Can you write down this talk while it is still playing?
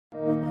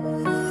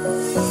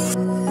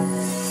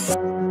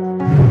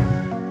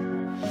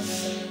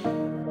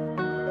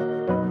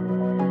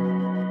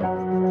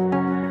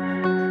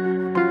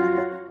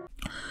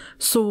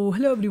So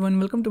hello everyone,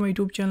 welcome to my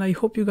YouTube channel. I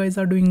hope you guys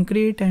are doing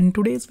great, and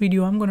today's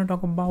video I'm going to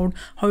talk about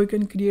how you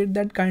can create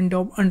that kind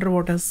of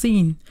underwater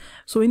scene.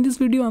 So in this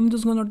video I'm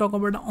just going to talk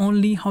about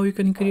only how you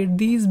can create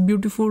these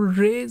beautiful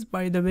rays,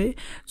 by the way.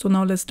 So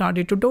now let's start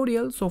the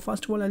tutorial. So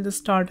first of all, I'll just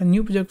start a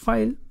new project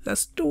file.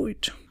 Let's do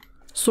it.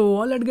 So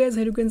alright guys,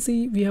 here you can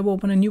see we have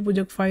opened a new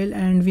project file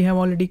and we have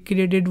already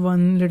created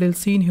one little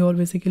scene here.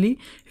 Basically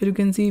here you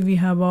can see we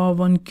have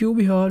one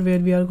cube here where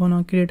we are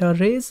gonna create a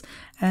race,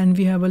 and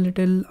we have a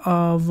little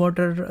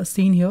water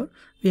scene here.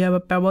 We have a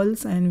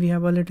pebbles and we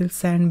have a little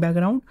sand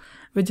background,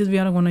 which is we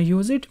are gonna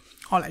use it.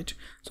 Alright,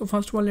 so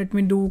first of all let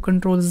me do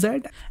Ctrl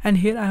Z, and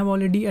here I have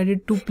already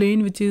added two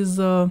plane, which is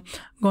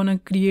gonna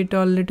create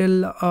a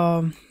little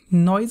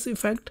noise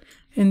effect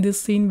in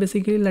this scene.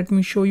 Basically let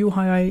me show you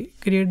how I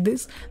create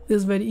this. This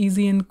is very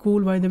easy and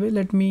cool, by the way.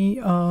 Let me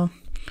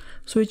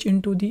switch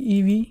into the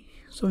EV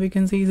so we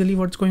can see easily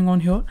what's going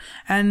on here.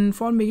 And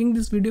for making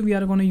this video we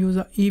are going to use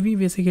a EV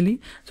basically.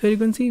 So you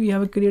can see we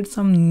have created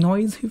some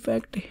noise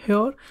effect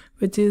here,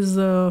 which is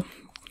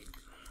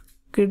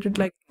created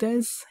like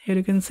this. Here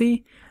you can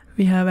see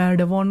we have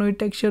added a one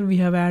texture, we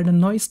have added a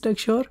noise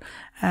texture,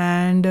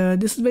 and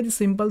this is very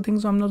simple thing,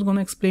 so I'm not going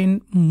to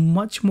explain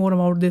much more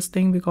about this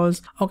thing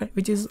because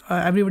which is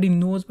everybody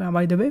knows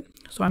by the way.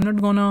 So I'm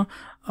not gonna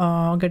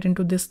get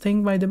into this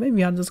thing, by the way.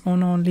 We are just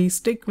gonna only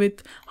stick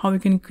with how we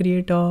can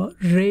create a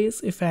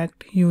race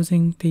effect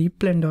using the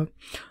Blender.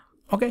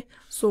 Okay,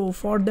 so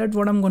for that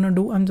what I'm gonna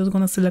do, I'm just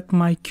gonna select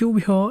my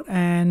cube here,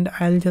 and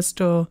I'll just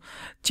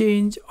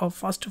change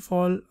first of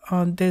all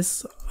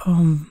this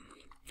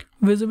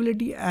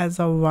visibility as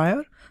a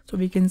wire so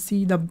we can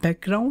see the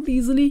background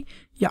easily.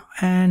 Yeah,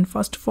 and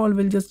first of all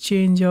we'll just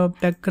change a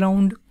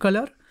background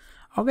color.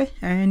 Okay,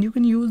 and you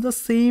can use the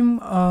same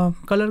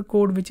color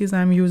code which is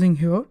I'm using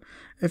here.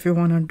 If you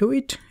want to do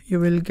it, you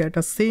will get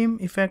a same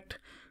effect,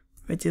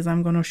 which is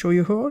I'm gonna show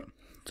you here.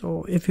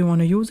 So if you want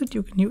to use it,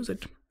 you can use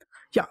it.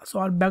 Yeah, so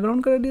our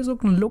background color is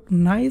look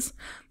nice.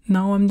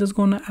 Now I'm just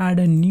gonna add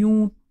a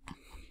new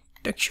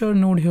texture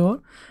node here,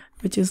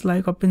 which is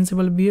like a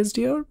principal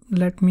BSDF.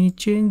 Let me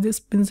change this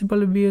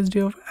principal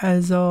BSDF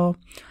as a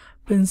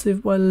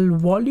principal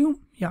volume.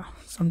 Yeah,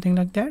 something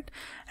like that.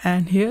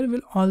 And here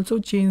we'll also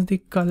change the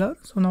color.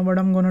 So now what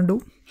I'm gonna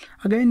do,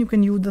 again you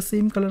can use the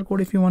same color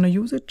code if you want to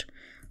use it,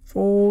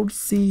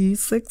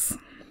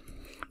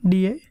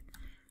 4C6DA.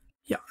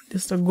 Yeah,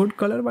 this is a good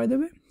color, by the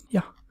way.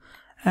 Yeah,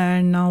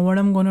 and now what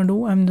I'm gonna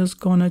do, I'm just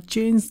gonna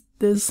change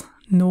this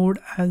node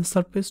as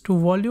surface to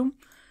volume,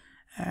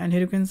 and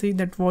here you can see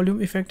that volume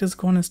effect is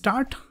gonna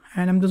start,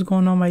 and I'm just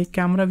going on my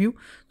camera view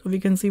so we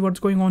can see what's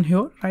going on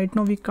here. Right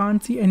now we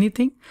can't see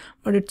anything,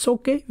 but it's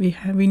okay.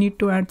 We need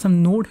to add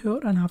some node here,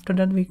 and after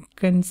that we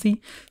can see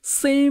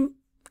same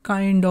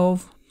kind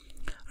of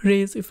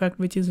rays effect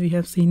which is we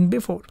have seen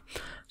before.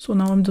 So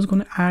now I'm just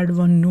going to add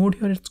one node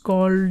here. It's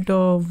called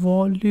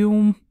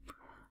volume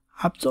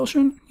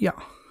absorption. Yeah,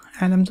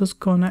 and I'm just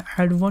gonna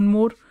add one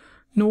more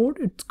node.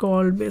 It's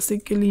called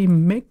basically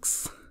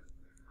mix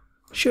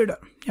shader.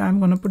 Yeah, I'm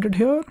gonna put it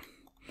here,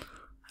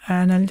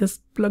 and I'll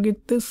just plug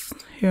it this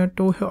here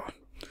to here.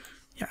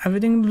 Yeah,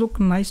 everything look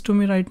nice to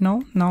me right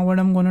now. Now what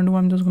I'm gonna do,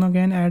 I'm just gonna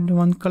again add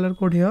one color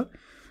code here,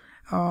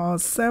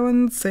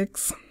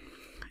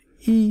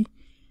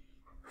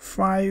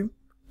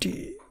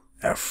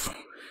 76E5TF.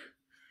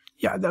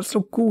 yeah, that's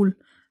so cool.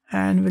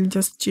 And we'll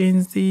just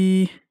change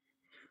the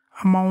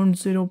amount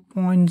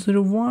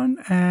 0.01,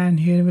 and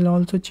here we'll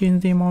also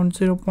change the amount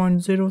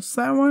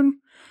 0.07,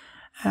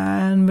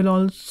 and we'll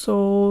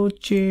also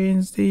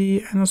change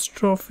the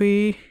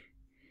anisotropy.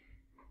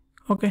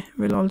 Okay,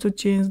 we'll also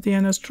change the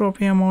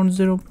anisotropy amount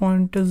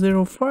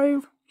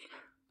 0.05.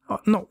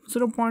 No,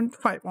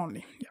 0.5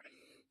 only.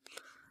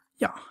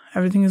 Yeah,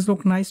 everything is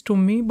look nice to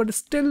me, but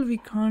still we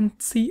can't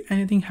see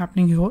anything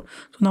happening here. So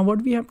now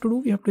what we have to do,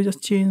 we have to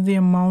just change the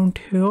amount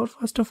here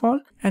first of all,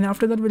 and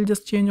after that we'll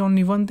just change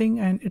only one thing,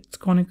 and it's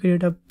gonna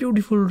create a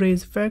beautiful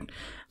rays effect.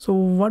 So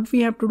what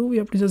we have to do, we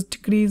have to just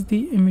decrease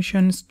the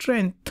emission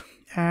strength,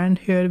 and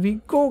here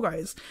we go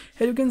guys.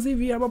 Here you can see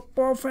we have a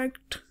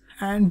perfect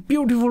and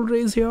beautiful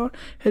rays here.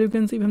 Here you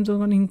can see if I'm just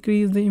going to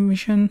increase the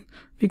emission,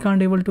 we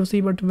can't able to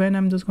see, but when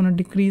I'm just going to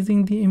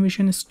decreasing the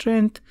emission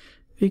strength,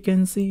 we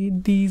can see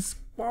these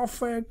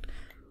perfect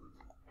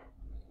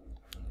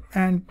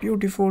and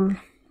beautiful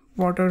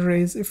water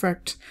rays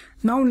effects.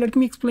 Now let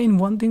me explain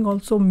one thing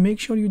also. Make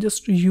sure you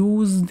just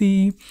use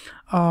the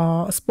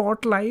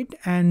spotlight,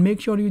 and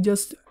make sure you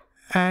just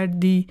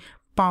add the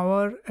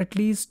power at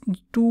least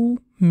 2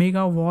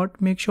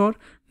 megawatt. Make sure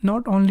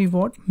not only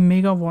watt,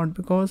 megawatt,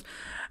 because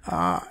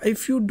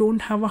if you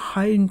don't have a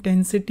high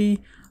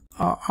intensity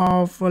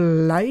of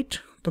light,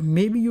 so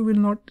maybe you will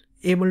not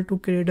able to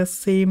create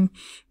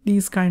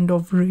these kind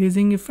of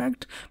raising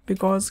effect,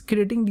 because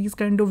creating these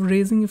kind of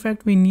raising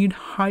effect we need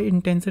high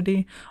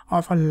intensity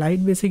of a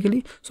light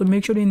basically. So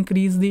make sure to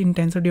increase the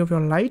intensity of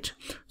your light,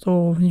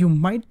 so you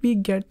might be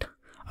get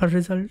a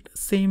result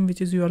same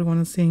which is you are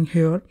gonna seeing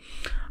here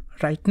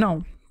right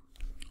now.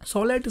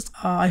 So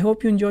I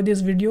hope you enjoyed this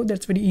video.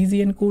 That's very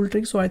easy and cool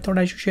trick, so I thought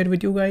I should share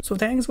with you guys. So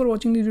thanks for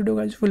watching this video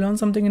guys. If you learned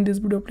something in this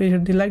video, please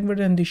hit the like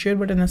button and the share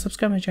button and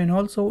subscribe my channel.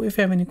 Also, if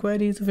you have any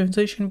queries, if you have any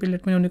suggestion, please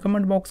let me know in the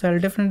comment box. I'll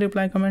definitely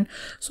reply comment.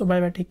 So bye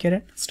bye, take care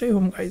and stay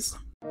home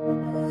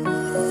guys.